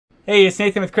Hey, it's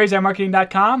Nathan with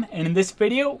CrazyEyeMarketing.com, and in this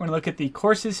video, we're going to look at the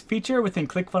courses feature within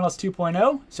ClickFunnels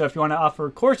 2.0. So if you want to offer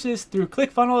courses through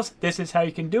ClickFunnels, this is how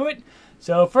you can do it.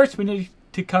 So first, we need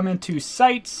to come into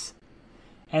Sites,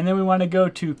 and then we want to go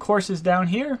to Courses down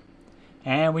here,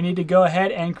 and we need to go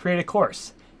ahead and create a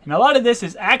course. And a lot of this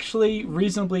is actually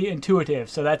reasonably intuitive,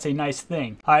 so that's a nice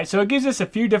thing. All right, so it gives us a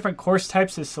few different course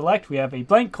types to select. We have a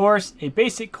blank course, a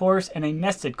basic course, and a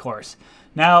nested course.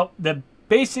 Now, the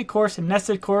basic course and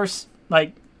nested course,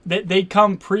 like they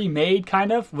come pre-made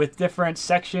kind of with different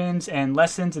sections and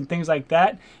lessons and things like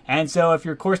that. And so if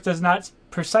your course does not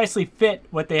precisely fit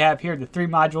what they have here, the 3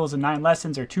 modules and 9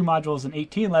 lessons or 2 modules and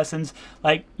 18 lessons,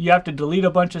 like you have to delete a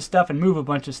bunch of stuff and move a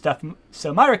bunch of stuff.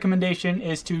 So my recommendation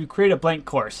is to create a blank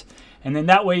course. And then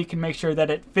that way you can make sure that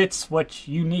it fits what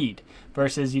you need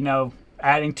versus,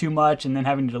 adding too much and then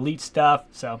having to delete stuff.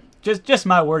 So just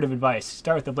my word of advice,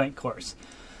 start with a blank course.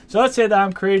 So let's say that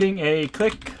I'm creating a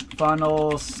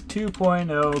ClickFunnels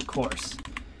 2.0 course.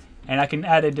 And I can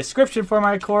add a description for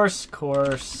my course.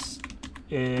 Course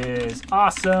is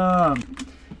awesome.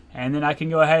 And then I can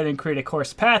go ahead and create a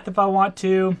course path if I want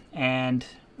to. And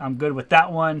I'm good with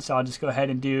that one. So I'll just go ahead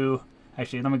and do,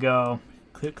 actually, let me go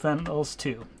ClickFunnels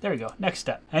 2. There we go. Next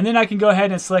step. And then I can go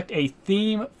ahead and select a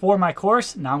theme for my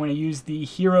course. Now I'm going to use the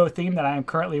hero theme that I am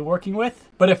currently working with.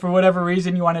 But if for whatever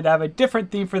reason you wanted to have a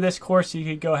different theme for this course, you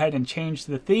could go ahead and change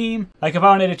the theme. Like if I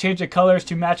wanted to change the colors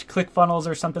to match ClickFunnels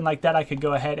or something like that, I could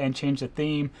go ahead and change the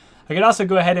theme. I could also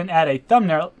go ahead and add a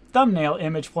thumbnail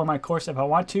image for my course if I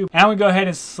want to. And I'm going to go ahead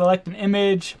and select an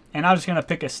image. And I'm just going to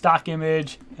pick a stock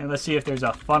image. And let's see if there's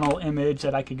a funnel image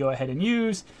that I could go ahead and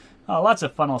use. Oh, lots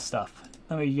of funnel stuff.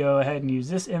 Let me go ahead and use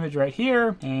this image right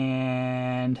here,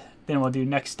 and then we'll do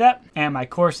next step. And my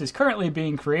course is currently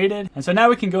being created. And so now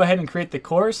we can go ahead and create the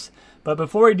course. But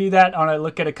before we do that, I want to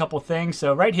look at a couple things.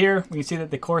 So right here, we can see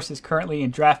that the course is currently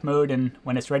in draft mode, and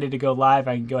when it's ready to go live,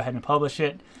 I can go ahead and publish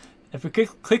it. If we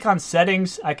click on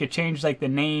settings, I could change like the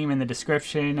name and the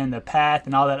description and the path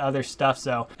and all that other stuff.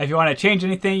 So if you want to change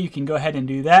anything, you can go ahead and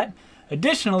do that.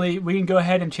 Additionally, we can go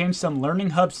ahead and change some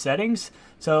Learning Hub settings.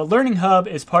 So Learning Hub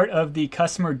is part of the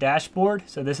customer dashboard.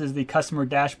 So this is the customer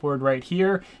dashboard right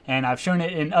here. And I've shown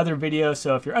it in other videos.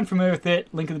 So if you're unfamiliar with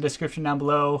it, link in the description down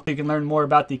below. You can learn more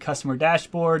about the customer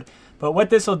dashboard. But what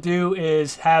this will do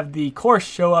is have the course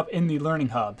show up in the Learning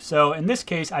Hub. So in this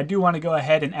case, I do want to go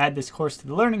ahead and add this course to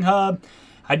the Learning Hub.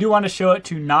 I do want to show it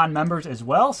to non-members as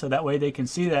well. So that way they can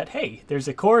see that, hey, there's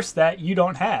a course that you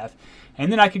don't have. And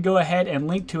then I could go ahead and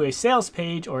link to a sales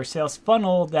page or a sales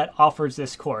funnel that offers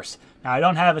this course. Now, I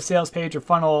don't have a sales page or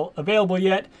funnel available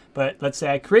yet, but let's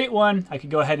say I create one, I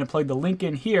could go ahead and plug the link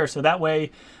in here. So that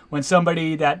way, when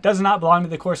somebody that does not belong to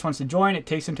the course wants to join, it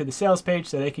takes them to the sales page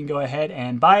so they can go ahead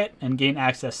and buy it and gain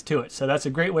access to it. So that's a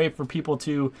great way for people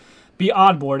to be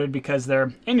onboarded because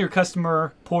they're in your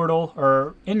customer portal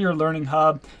or in your Learning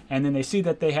Hub, and then they see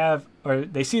that they have, or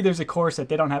they see there's a course that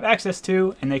they don't have access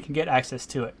to, and they can get access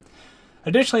to it.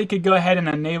 Additionally, you could go ahead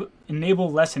and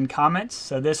enable lesson comments.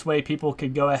 So this way people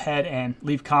could go ahead and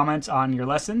leave comments on your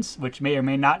lessons, which may or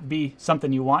may not be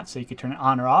something you want, so you could turn it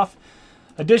on or off.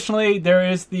 Additionally, there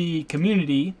is the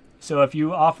community. So if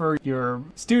you offer your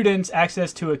students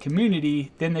access to a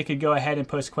community, then they could go ahead and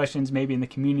post questions maybe in the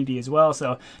community as well.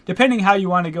 So depending how you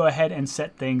want to go ahead and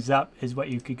set things up is what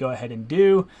you could go ahead and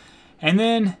do. And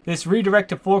then this redirect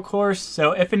to full course.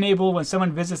 So if enabled, when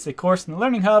someone visits the course in the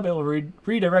Learning Hub, it will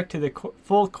redirect to the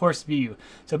full course view.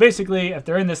 So basically, if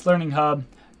they're in this Learning Hub,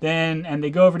 and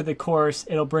they go over to the course,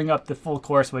 it'll bring up the full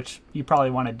course, which you probably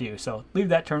want to do. So leave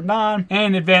that turned on.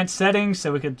 And advanced settings,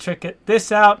 so we could check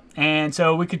this out. And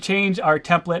so we could change our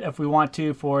template if we want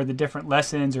to for the different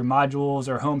lessons or modules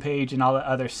or homepage and all that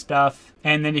other stuff.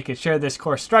 And then you could share this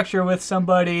course structure with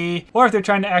somebody. Or if they're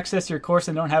trying to access your course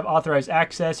and don't have authorized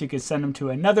access, you could send them to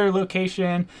another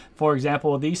location. For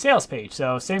example, the sales page.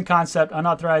 So same concept,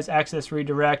 unauthorized access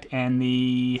redirect, and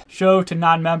the show to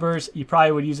non-members, you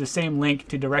probably would use the same link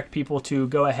to direct people to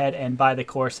go ahead and buy the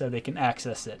course so they can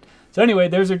access it. So anyway,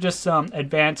 those are just some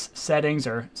advanced settings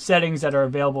or settings that are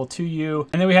available to you.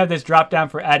 And then we have this drop down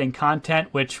for adding content,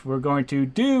 which we're going to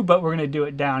do, but we're going to do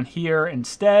it down here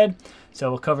instead. So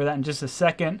we'll cover that in just a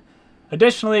second.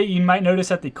 Additionally, you might notice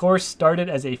that the course started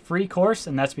as a free course,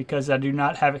 and that's because I do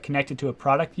not have it connected to a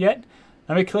product yet.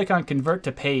 Let me click on convert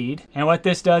to paid. And what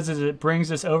this does is it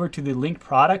brings us over to the linked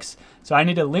products. So I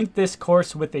need to link this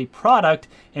course with a product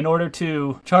in order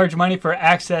to charge money for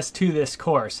access to this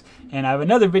course. And I have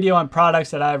another video on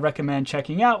products that I recommend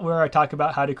checking out where I talk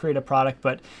about how to create a product.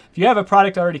 But if you have a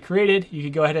product already created, you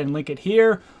can go ahead and link it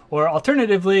here. Or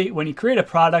alternatively, when you create a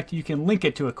product, you can link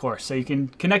it to a course. So you can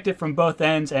connect it from both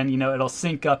ends and it'll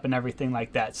sync up and everything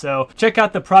like that. So check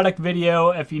out the product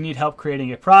video if you need help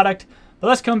creating a product. But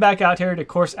let's come back out here to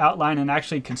course outline and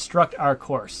actually construct our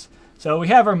course. So we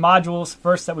have our modules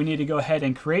first that we need to go ahead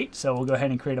and create. So we'll go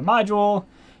ahead and create a module,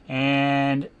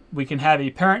 and we can have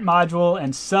a parent module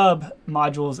and sub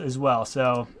modules as well.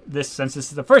 So since this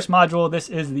is the first module, this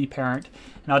is the parent.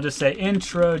 And I'll just say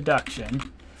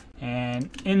introduction and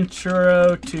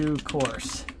intro to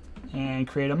course, and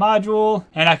create a module.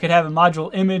 And I could have a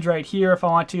module image right here if I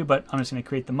want to, but I'm just going to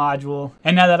create the module.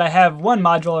 And now that I have one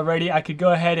module already, I could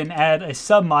go ahead and add a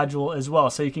sub module as well.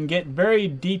 So you can get very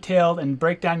detailed and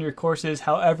break down your courses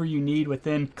however you need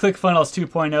within ClickFunnels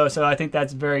 2.0. So I think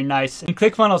that's very nice. In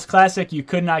ClickFunnels Classic, you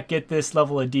could not get this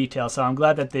level of detail. So I'm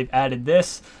glad that they've added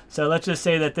this. So let's just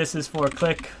say that this is for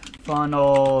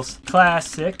ClickFunnels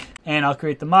Classic, and I'll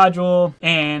create the module,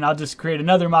 and I'll just create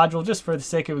another module just for the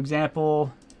sake of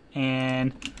example,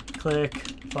 and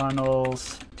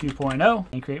ClickFunnels 2.0,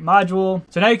 and create module.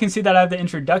 So now you can see that I have the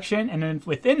introduction, and then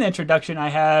within the introduction I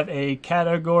have a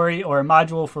category or a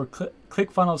module for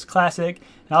ClickFunnels Classic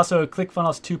and also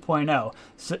ClickFunnels 2.0.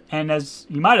 So, and as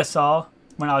you might have saw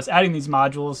when I was adding these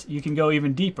modules, you can go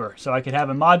even deeper. So I could have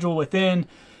a module within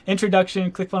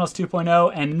Introduction, ClickFunnels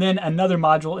 2.0, and then another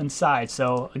module inside.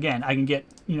 So again, I can get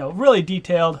really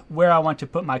detailed where I want to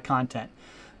put my content.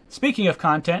 Speaking of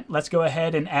content, let's go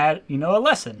ahead and add a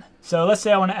lesson. So let's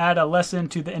say I want to add a lesson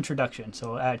to the introduction.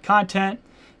 So we'll add content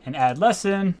and add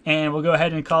lesson, and we'll go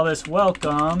ahead and call this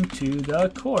welcome to the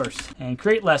course, and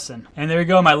create lesson. And there we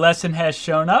go, my lesson has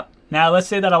shown up. Now let's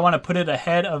say that I want to put it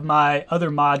ahead of my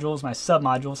other modules, my sub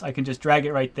modules. I can just drag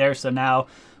it right there. So now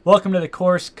welcome to the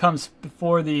course comes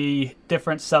before the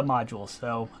different sub modules.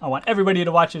 So I want everybody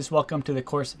to watch this welcome to the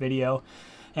course video.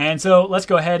 And so let's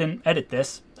go ahead and edit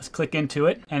this. Let's click into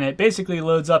it, and it basically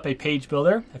loads up a page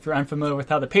builder. If you're unfamiliar with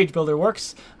how the page builder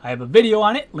works, I have a video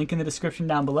on it, link in the description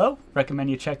down below. Recommend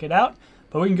you check it out.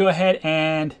 But we can go ahead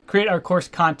and create our course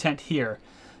content here.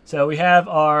 So we have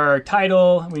our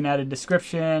title, we can add a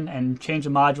description and change the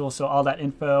module, so all that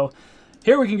info.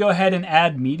 Here we can go ahead and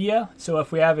add media. So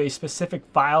if we have a specific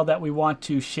file that we want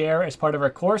to share as part of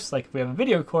our course, like if we have a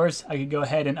video course, I could go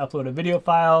ahead and upload a video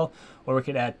file, or we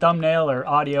could add thumbnail or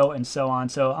audio and so on.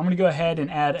 So I'm going to go ahead and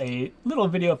add a little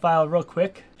video file real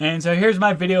quick. And so here's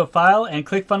my video file, and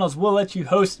ClickFunnels will let you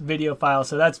host video files.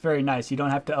 So that's very nice. You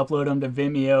don't have to upload them to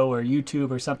Vimeo or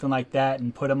YouTube or something like that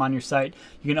and put them on your site.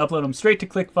 You can upload them straight to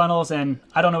ClickFunnels, and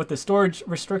I don't know what the storage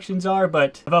restrictions are,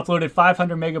 but I've uploaded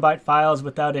 500 megabyte files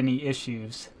without any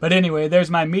issues. But anyway,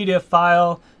 there's my media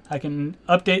file. I can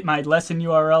update my lesson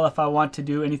URL if I want to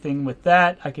do anything with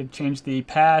that. I could change the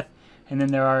path. And then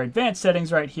there are advanced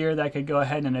settings right here that I could go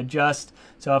ahead and adjust.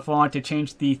 So if I want to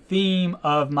change the theme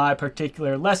of my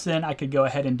particular lesson, I could go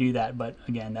ahead and do that. But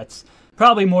again, that's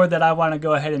probably more that I want to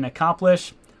go ahead and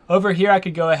accomplish. Over here, I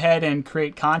could go ahead and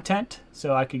create content.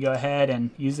 So I could go ahead and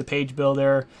use the page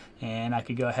builder, and I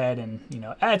could go ahead and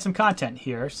add some content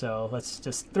here. So let's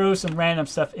just throw some random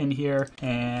stuff in here.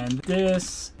 And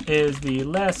this is the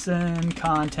lesson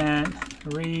content.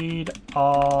 Read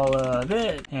all of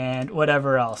it and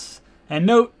whatever else. And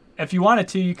note, if you wanted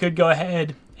to, you could go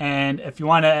ahead, and if you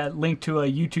want to link to a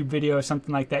YouTube video or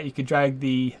something like that, you could drag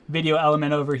the video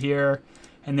element over here,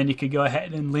 and then you could go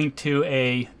ahead and link to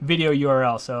a video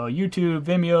URL. So YouTube,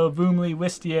 Vimeo, Voomly,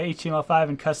 Wistia, HTML5,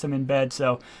 and custom embed.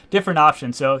 So different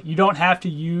options. So you don't have to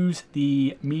use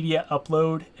the media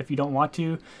upload if you don't want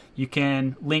to. You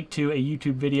can link to a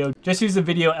YouTube video. Just use the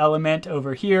video element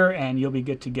over here, and you'll be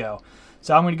good to go.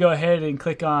 So I'm going to go ahead and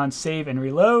click on save and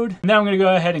reload. And then I'm going to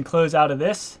go ahead and close out of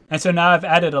this. And so now I've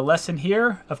added a lesson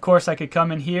here. Of course, I could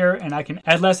come in here and I can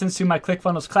add lessons to my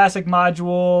ClickFunnels Classic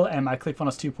module and my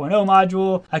ClickFunnels 2.0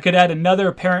 module. I could add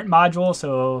another parent module.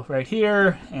 So right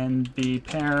here, and the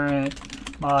parent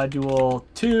module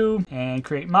 2, and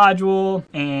create module,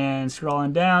 and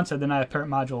scrolling down. So then I have parent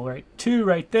module 2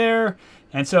 right there.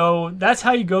 And so that's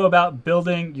how you go about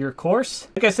building your course.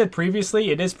 Like I said previously,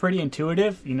 it is pretty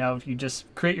intuitive. You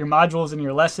just create your modules and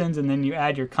your lessons, and then you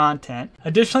add your content.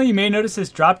 Additionally, you may notice this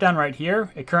drop down right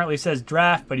here. It currently says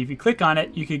draft, but if you click on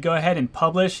it, you could go ahead and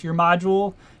publish your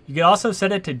module. You could also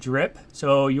set it to drip.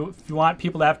 So if you want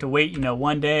people to have to wait,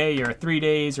 1 day or 3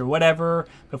 days or whatever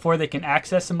before they can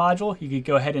access a module, you could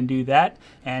go ahead and do that.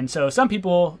 And so some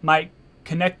people might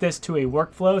connect this to a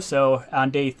workflow. So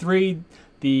on day 3,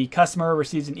 the customer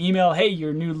receives an email, hey,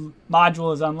 your new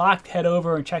module is unlocked, head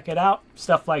over and check it out,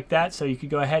 stuff like that. So you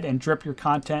could go ahead and drip your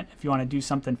content if you want to do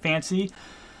something fancy.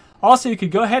 Also, you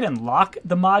could go ahead and lock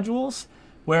the modules.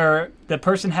 where the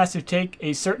person has to take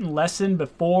a certain lesson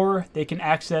before they can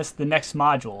access the next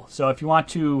module. So if you want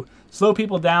to slow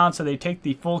people down so they take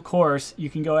the full course, you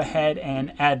can go ahead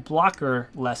and add blocker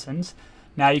lessons.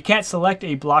 Now you can't select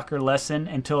a blocker lesson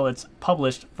until it's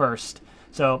published first.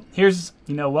 So here's,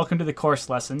 welcome to the course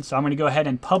lesson. So I'm going to go ahead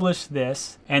and publish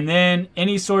this, and then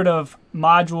any sort of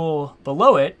module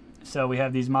below it, so we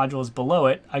have these modules below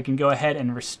it, I can go ahead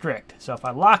and restrict. So if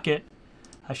I lock it,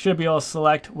 I should be able to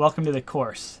select welcome to the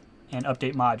course and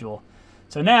update module.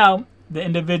 So now the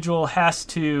individual has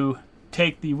to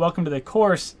take the welcome to the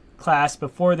course class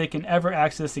before they can ever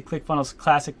access the ClickFunnels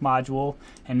Classic module,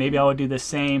 and maybe I will do the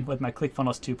same with my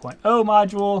ClickFunnels 2.0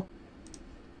 module.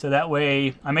 So that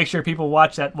way I make sure people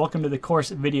watch that welcome to the course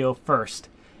video first.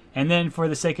 And then for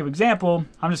the sake of example,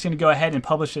 I'm just going to go ahead and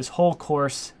publish this whole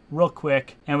course real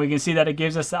quick, and we can see that it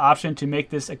gives us the option to make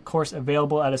this a course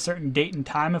available at a certain date and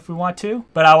time if we want to,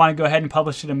 but I want to go ahead and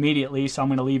publish it immediately, so I'm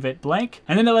going to leave it blank.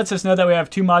 And then it lets us know that we have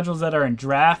 2 modules that are in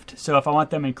draft, so if I want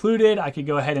them included, I could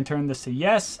go ahead and turn this to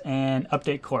yes and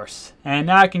update course. And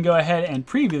now I can go ahead and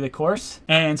preview the course,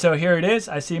 and so here it is.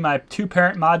 I see my 2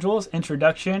 parent modules,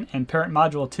 introduction and parent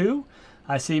module 2.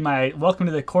 I see my welcome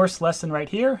to the course lesson right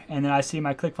here, and then I see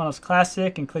my ClickFunnels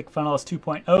Classic and ClickFunnels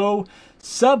 2.0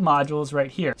 sub-modules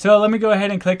right here. So let me go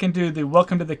ahead and click into the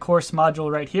welcome to the course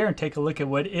module right here and take a look at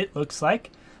what it looks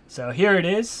like. So here it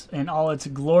is in all its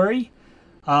glory.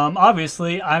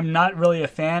 Obviously, I'm not really a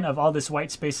fan of all this white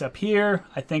space up here.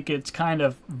 I think it's kind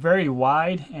of very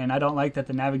wide, and I don't like that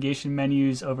the navigation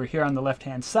menu's over here on the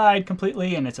left-hand side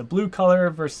completely, and it's a blue color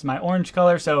versus my orange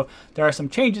color. So there are some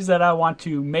changes that I want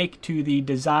to make to the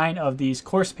design of these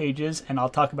course pages, and I'll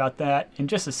talk about that in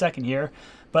just a second here.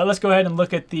 But let's go ahead and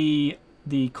look at the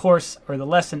course or the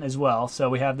lesson as well. So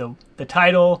we have the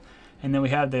title, and then we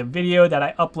have the video that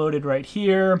I uploaded right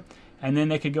here, and then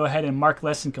they could go ahead and mark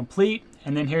lesson complete.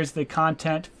 And then here's the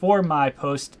content for my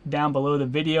post down below the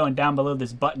video and down below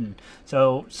this button.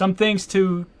 So some things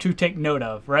to take note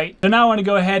of, right? So now I want to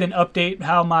go ahead and update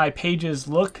how my pages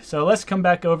look. So let's come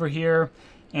back over here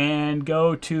and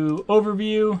go to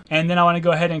overview, and then I want to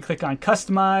go ahead and click on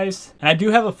customize. And I do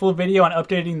have a full video on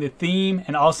updating the theme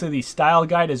and also the style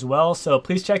guide as well, so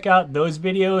please check out those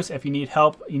videos if you need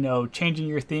help changing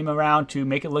your theme around to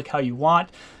make it look how you want.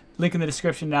 Link in the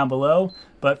description down below.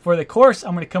 But for the course,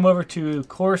 I'm going to come over to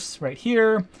course right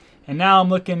here, and now I'm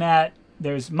looking at,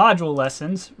 there's module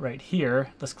lessons right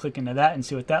here. Let's click into that and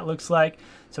see what that looks like.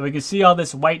 So we can see all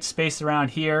this white space around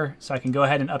here, so I can go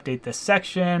ahead and update this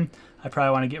section. I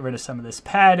probably want to get rid of some of this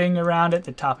padding around it,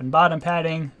 the top and bottom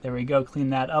padding. There we go,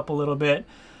 clean that up a little bit.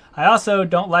 I also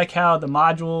don't like how the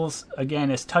modules,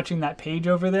 again, is touching that page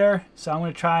over there. So I'm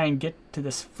going to try and get to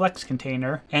this flex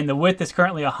container, and the width is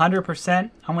currently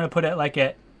 100%. I'm going to put it like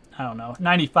at,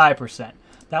 95%.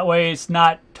 That way it's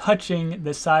not touching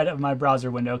the side of my browser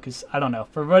window, because I don't know,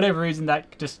 for whatever reason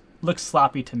that just looks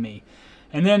sloppy to me.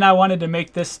 And then I wanted to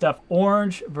make this stuff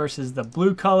orange versus the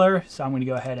blue color, so I'm going to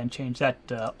go ahead and change that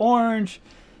to orange.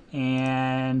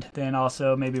 And then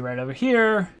also maybe right over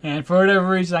here. And for whatever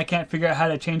reason, I can't figure out how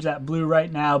to change that blue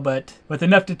right now, but with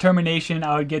enough determination,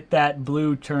 I would get that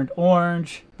blue turned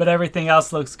orange. But everything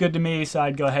else looks good to me, so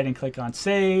I'd go ahead and click on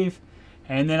save.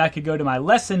 And then I could go to my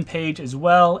lesson page as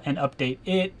well and update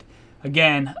it.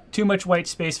 Again, too much white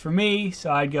space for me,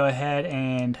 so I'd go ahead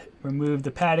and remove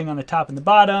the padding on the top and the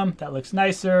bottom. That looks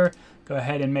nicer. Go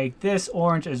ahead and make this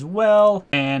orange as well.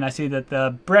 And I see that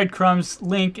the breadcrumbs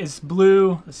link is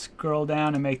blue. Let's scroll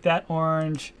down and make that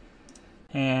orange,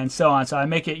 and so on. So I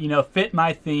make it, fit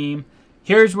my theme.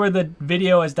 Here's where the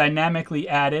video is dynamically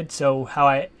added. So how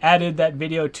I added that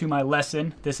video to my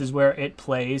lesson, this is where it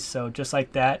plays. So just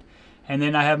like that. And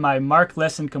then I have my mark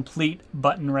lesson complete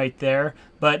button right there.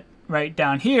 But right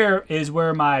down here is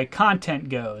where my content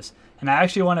goes. And I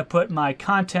actually want to put my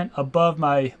content above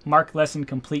my mark lesson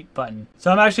complete button.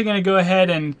 So I'm actually going to go ahead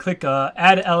and click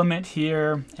add element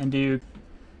here and do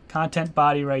content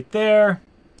body right there.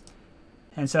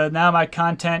 And so now my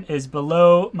content is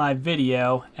below my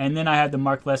video, and then I have the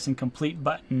mark lesson complete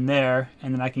button there,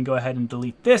 and then I can go ahead and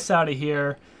delete this out of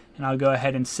here, and I'll go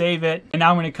ahead and save it. And now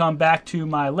I'm going to come back to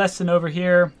my lesson over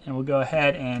here, and we'll go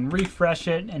ahead and refresh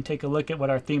it and take a look at what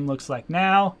our theme looks like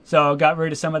now. So I got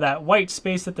rid of some of that white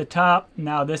space at the top.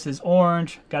 Now this is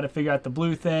orange. Got to figure out the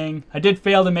blue thing. I did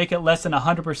fail to make it less than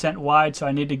 100% wide, so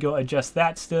I need to go adjust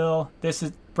that still. This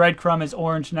is breadcrumb is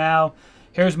orange now.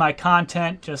 Here's my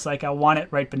content, just like I want it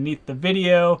right beneath the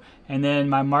video, and then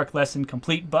my mark lesson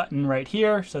complete button right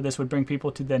here. So this would bring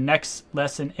people to the next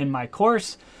lesson in my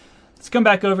course. Let's come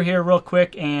back over here real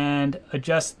quick and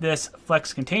adjust this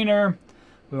flex container.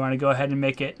 We want to go ahead and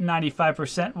make it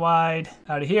 95% wide.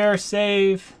 Out of here,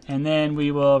 save, and then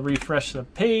we will refresh the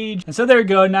page. And so there we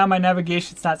go. Now my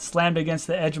navigation's not slammed against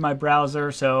the edge of my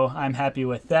browser, so I'm happy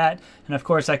with that. And of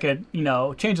course I could,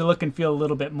 change the look and feel a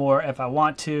little bit more if I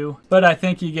want to, but I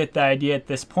think you get the idea at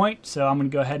this point. So I'm going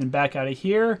to go ahead and back out of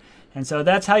here. And so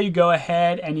that's how you go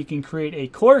ahead and you can create a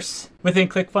course within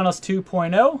ClickFunnels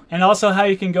 2.0, and also how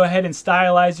you can go ahead and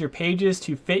stylize your pages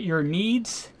to fit your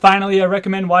needs. Finally, I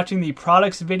recommend watching the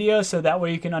products video so that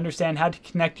way you can understand how to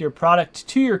connect your product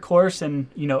to your course and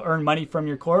earn money from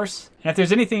your course. And if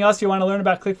there's anything else you want to learn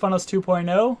about ClickFunnels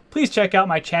 2.0, please check out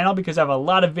my channel because I have a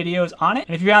lot of videos on it.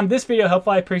 And if you found this video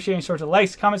helpful, I appreciate any sorts of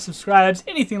likes, comments, subscribes,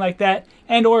 anything like that.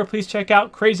 And or please check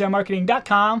out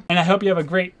crazymarketing.com, and I hope you have a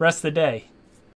great rest of the day.